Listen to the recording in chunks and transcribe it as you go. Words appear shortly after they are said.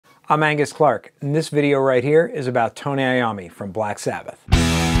I'm Angus Clark, and this video right here is about Tony Iommi from Black Sabbath.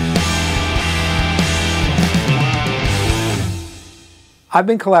 I've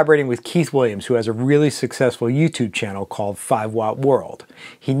been collaborating with Keith Williams, who has a really successful YouTube channel called 5 Watt World.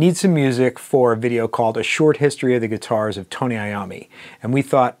 He needs some music for a video called A Short History of the Guitars of Tony Iommi, and we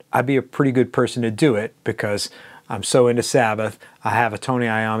thought I'd be a pretty good person to do it because I'm so into Sabbath. I have a Tony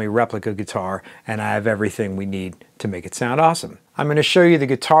Iommi replica guitar, and I have everything we need to make it sound awesome. I'm going to show you the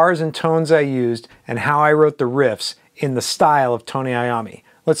guitars and tones I used and how I wrote the riffs in the style of Tony Iommi.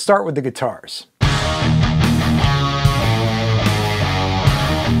 Let's start with the guitars.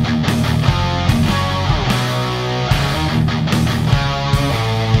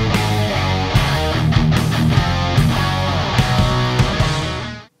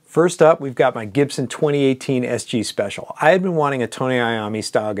 First up, we've got my Gibson 2018 SG Special. I had been wanting a Tony Iommi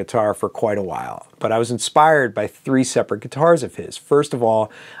style guitar for quite a while, but I was inspired by 3 separate guitars of his. First of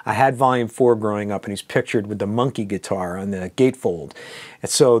all, I had Volume 4 growing up, and he's pictured with the monkey guitar on the gatefold. And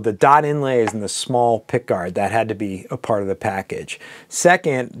so the dot inlays and the small pickguard, that had to be a part of the package.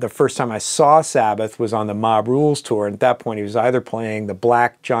 Second, the first time I saw Sabbath was on the Mob Rules tour, and at that point he was either playing the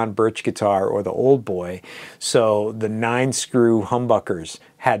black John Birch guitar or the Old Boy, so the 9-screw humbuckers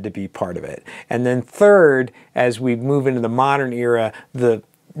had to be part of it. And then third, as we move into the modern era, the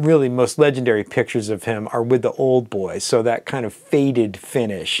really most legendary pictures of him are with the Old Boy, so that kind of faded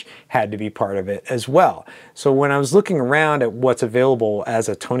finish had to be part of it as well. So when I was looking around at what's available as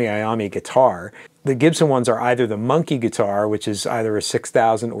a Tony Iommi guitar, the Gibson ones are either the monkey guitar, which is either a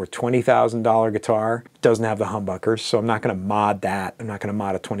 $6,000 or $20,000 guitar. It doesn't have the humbuckers, so I'm not going to mod that. I'm not going to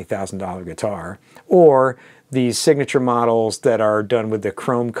mod a $20,000 guitar. Or these signature models that are done with the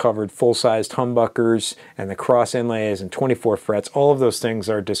chrome-covered full-sized humbuckers and the cross inlays and 24 frets. All of those things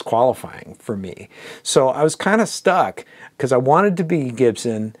are disqualifying for me. So I was kind of stuck because I wanted to be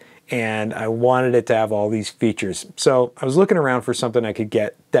Gibson and I wanted it to have all these features. So I was looking around for something I could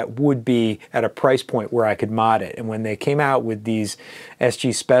get that would be at a price point where I could mod it. And when they came out with these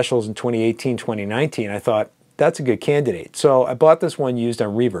SG Specials in 2018, 2019, I thought, that's a good candidate. So I bought this one used on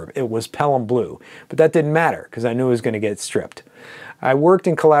Reverb. It was Pelham Blue, but that didn't matter because I knew it was going to get stripped. I worked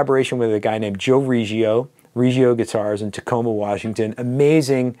in collaboration with a guy named Joe Reggio Guitars in Tacoma, Washington.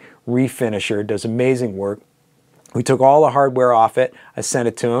 Amazing refinisher, does amazing work. We took all the hardware off it, I sent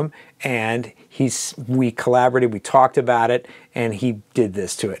it to him, and we collaborated, we talked about it, and he did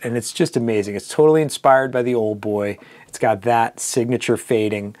this to it. And it's just amazing. It's totally inspired by the Old Boy. It's got that signature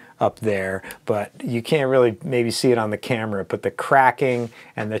fading up there, but you can't really maybe see it on the camera, but the cracking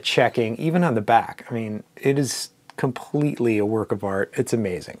and the checking, even on the back, I mean, it is completely a work of art. It's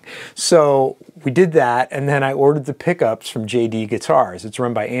amazing. So we did that, and then I ordered the pickups from JD Guitars. It's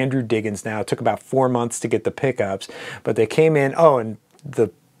run by Andrew Diggins now. It took about 4 months to get the pickups, but they came in. Oh, and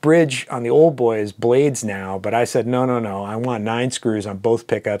the bridge on the Old Boy is blades now, but I said, no, I want 9 screws on both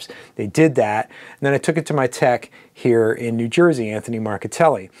pickups. They did that, and then I took it to my tech here in New Jersey, Anthony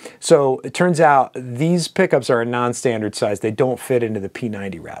Marcatelli. So it turns out these pickups are a non-standard size. They don't fit into the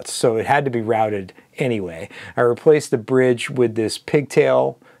P90 routes, so it had to be routed anyway. I replaced the bridge with this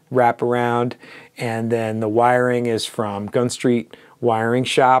pigtail wraparound, and then the wiring is from Gun Street Wiring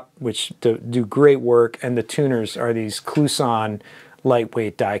Shop, which do great work, and the tuners are these Kluson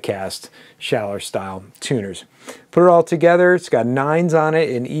lightweight die-cast Schaller style tuners. Put it all together. It's got 9s on it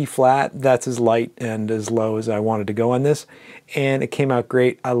in E flat. That's as light and as low as I wanted to go on this, and it came out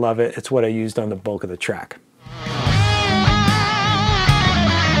great. I love it. It's what I used on the bulk of the track.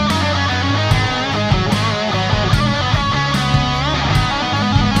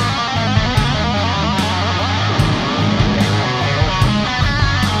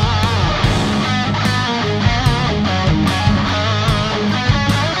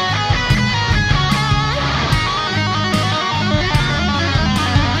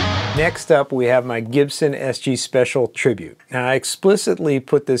 Next up, we have my Gibson SG Special Tribute. Now, I explicitly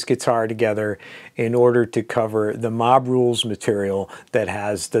put this guitar together in order to cover the Mob Rules material that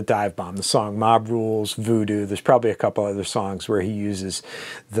has the dive bomb, the song Mob Rules, Voodoo. There's probably a couple other songs where he uses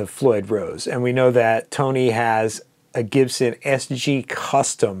the Floyd Rose. And we know that Tony has a Gibson SG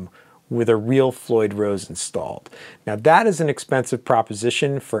Custom with a real Floyd Rose installed. Now that is an expensive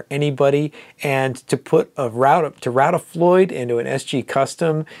proposition for anybody, and to route a Floyd into an SG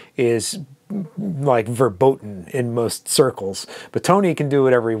Custom is like verboten in most circles, but Tony can do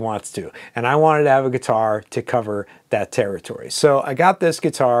whatever he wants to. And I wanted to have a guitar to cover that territory. So I got this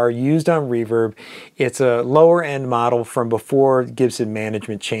guitar used on reverb. It's a lower end model from before Gibson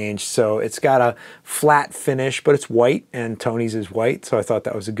management changed. So it's got a flat finish, but it's white, and Tony's is white. So I thought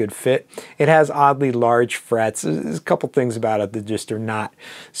that was a good fit. It has oddly large frets. There's a couple things about it that just are not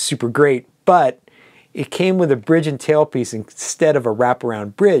super great, but it came with a bridge and tailpiece instead of a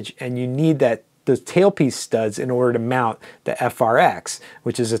wraparound bridge, and you need those tailpiece studs in order to mount the FRX,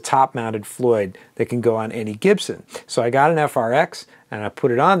 which is a top-mounted Floyd that can go on any Gibson. So I got an FRX and I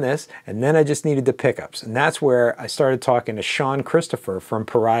put it on this, and then I just needed the pickups. And that's where I started talking to Sean Christopher from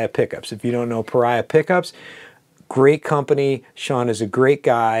Pariah Pickups. If you don't know Pariah Pickups, great company. Sean is a great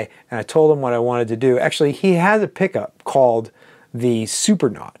guy, and I told him what I wanted to do. Actually, he has a pickup called the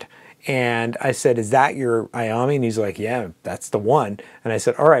Supernaut. And I said, is that your Iommi? And he's like, yeah, that's the one. And I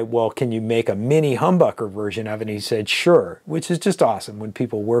said, all right, well, can you make a mini humbucker version of it? And he said, sure, which is just awesome when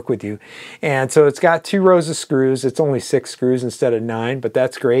people work with you. And so it's got 2 rows of screws. It's only 6 screws instead of 9, but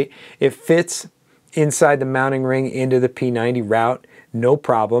that's great. It fits inside the mounting ring into the P90 route, no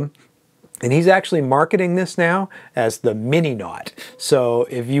problem. And he's actually marketing this now as the Mini Naut. So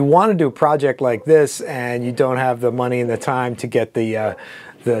if you want to do a project like this and you don't have the money and the time to get the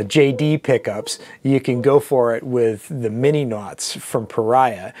JD pickups, you can go for it with the Mini Nauts from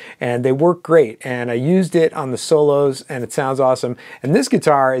Pariah, and they work great. And I used it on the solos and it sounds awesome. And this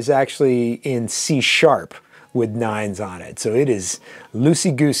guitar is actually in C sharp with 9s on it. So it is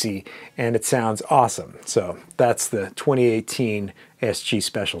loosey-goosey and it sounds awesome. So that's the 2018 SG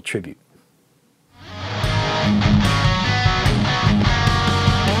Special Tribute.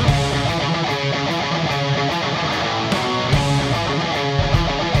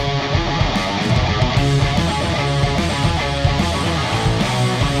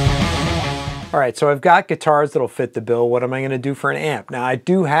 All right, so I've got guitars that'll fit the bill. What am I going to do for an amp? Now, I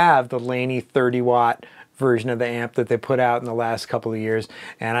do have the Laney 30-watt version of the amp that they put out in the last couple of years,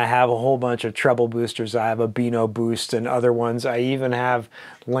 and I have a whole bunch of treble boosters. I have a Beano Boost and other ones. I even have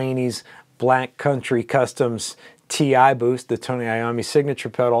Laney's Black Country Customs TI Boost, the Tony Iommi signature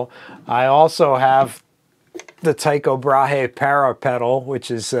pedal. I also have the Tycho Brahe Para pedal,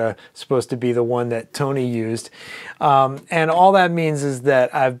 which is supposed to be the one that Tony used. And all that means is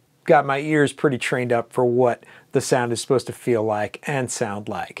that I've got my ears pretty trained up for what the sound is supposed to feel like and sound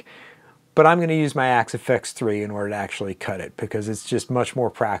like. But I'm going to use my Axe FX3 in order to actually cut it because it's just much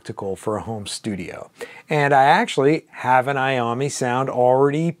more practical for a home studio. And I actually have an Iommi sound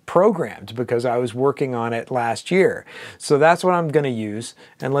already programmed because I was working on it last year. So that's what I'm going to use,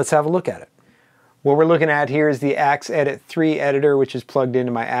 and let's have a look at it. What we're looking at here is the Axe Edit 3 editor, which is plugged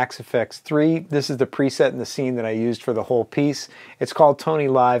into my Axe FX3. This is the preset in the scene that I used for the whole piece. It's called Tony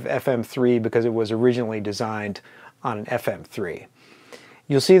Live FM3 because it was originally designed on an FM3.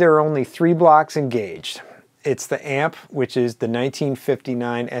 You'll see there are only 3 blocks engaged. It's the amp, which is the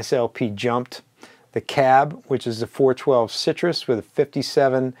 1959 SLP Jumped, the cab, which is the 412 Citrus with a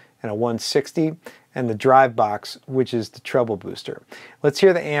 57 and a 160, and the drive box, which is the treble booster. Let's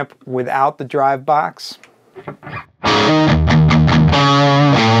hear the amp without the drive box. A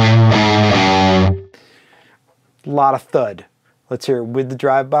lot of thud. Let's hear it with the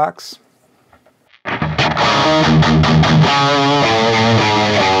drive box. And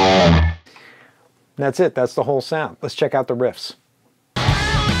that's it. That's the whole sound. Let's check out the riffs.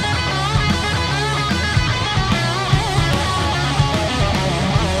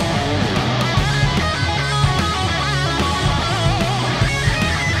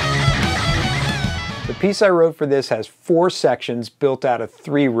 The piece I wrote for this has 4 sections built out of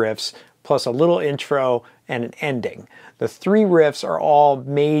 3 riffs, plus a little intro and an ending. The 3 riffs are all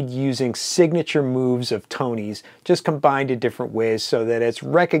made using signature moves of Tony's, just combined in different ways so that it's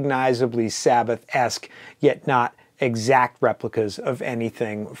recognizably Sabbath-esque, yet not exact replicas of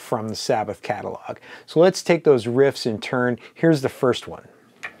anything from the Sabbath catalog. So let's take those riffs in turn. Here's the first one.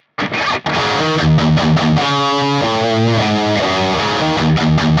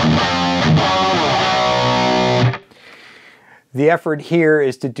 The effort here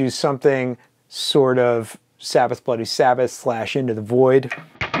is to do something sort of Sabbath Bloody Sabbath / Into the Void.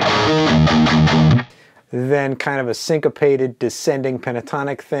 Then kind of a syncopated descending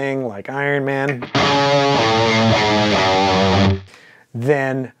pentatonic thing like Iron Man.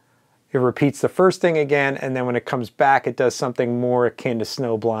 Then it repeats the first thing again, and then when it comes back it does something more akin to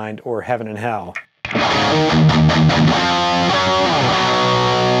Snowblind or Heaven and Hell.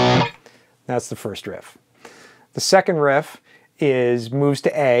 That's the first riff. The second riff is moves to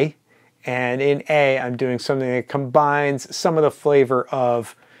A, and in A I'm doing something that combines some of the flavor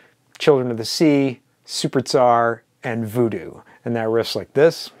of Children of the Sea, Super Tsar, and Voodoo. And that riff's like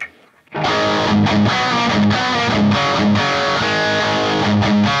this.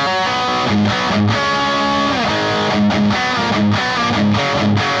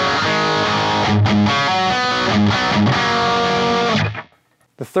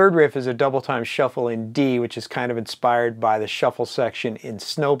 The third riff is a double time shuffle in D, which is kind of inspired by the shuffle section in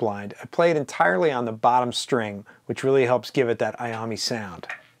Snowblind. I play it entirely on the bottom string, which really helps give it that Iommi sound.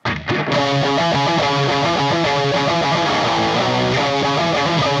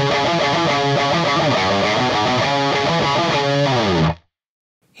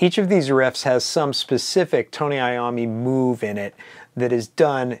 Each of these riffs has some specific Tony Iommi move in it that is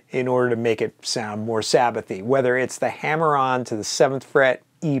done in order to make it sound more Sabbathy, whether it's the hammer-on to the 7th fret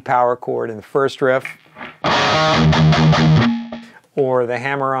E power chord in the first riff, or the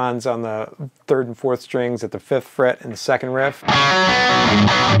hammer-ons on the 3rd and 4th strings at the 5th fret in the 2nd riff,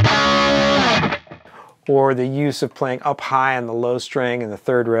 or the use of playing up high on the low string in the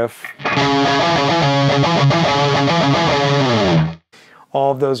 3rd riff.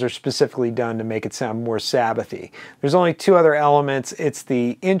 All of those are specifically done to make it sound more Sabbathy. There's only 2 other elements. It's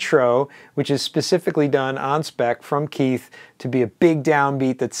the intro, which is specifically done on spec from Keith to be a big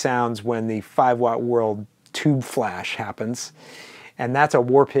downbeat that sounds when the 5-watt world tube flash happens. And that's a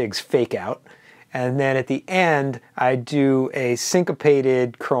War Pigs fake out. And then at the end, I do a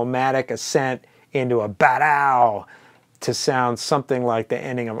syncopated chromatic ascent into a badaw to sound something like the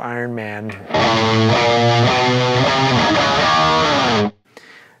ending of Iron Man,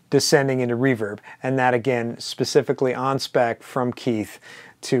 descending into reverb. And that again, specifically on spec from Keith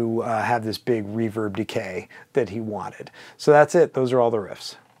to have this big reverb decay that he wanted. So that's it, those are all the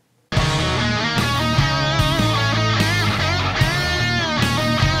riffs.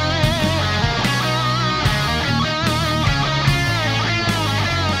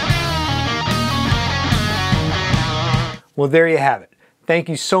 Well, there you have it. Thank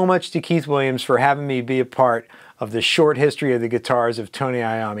you so much to Keith Williams for having me be a part of the short history of the guitars of Tony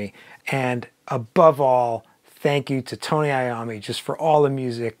Iommi. And above all, thank you to Tony Iommi just for all the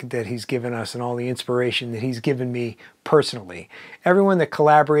music that he's given us and all the inspiration that he's given me personally. Everyone that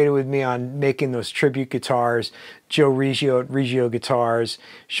collaborated with me on making those tribute guitars, Joe Reggio at Reggio Guitars,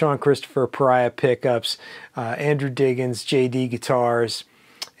 Sean Christopher Pariah Pickups, Andrew Diggins, JD Guitars,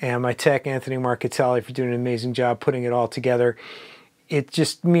 and my tech, Anthony Marcatelli, for doing an amazing job putting it all together. It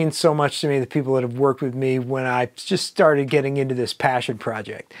just means so much to me, the people that have worked with me when I just started getting into this passion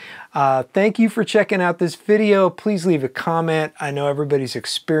project. Thank you for checking out this video. Please leave a comment. I know everybody's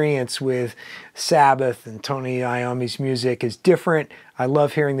experience with Sabbath and Tony Iommi's music is different. I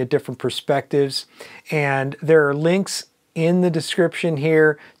love hearing the different perspectives. And there are links in the description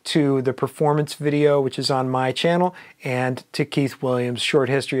here to the performance video, which is on my channel, and to Keith Williams' short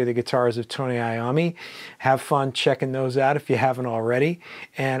history of the guitars of Tony Iommi. Have fun checking those out if you haven't already,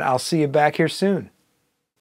 and I'll see you back here soon.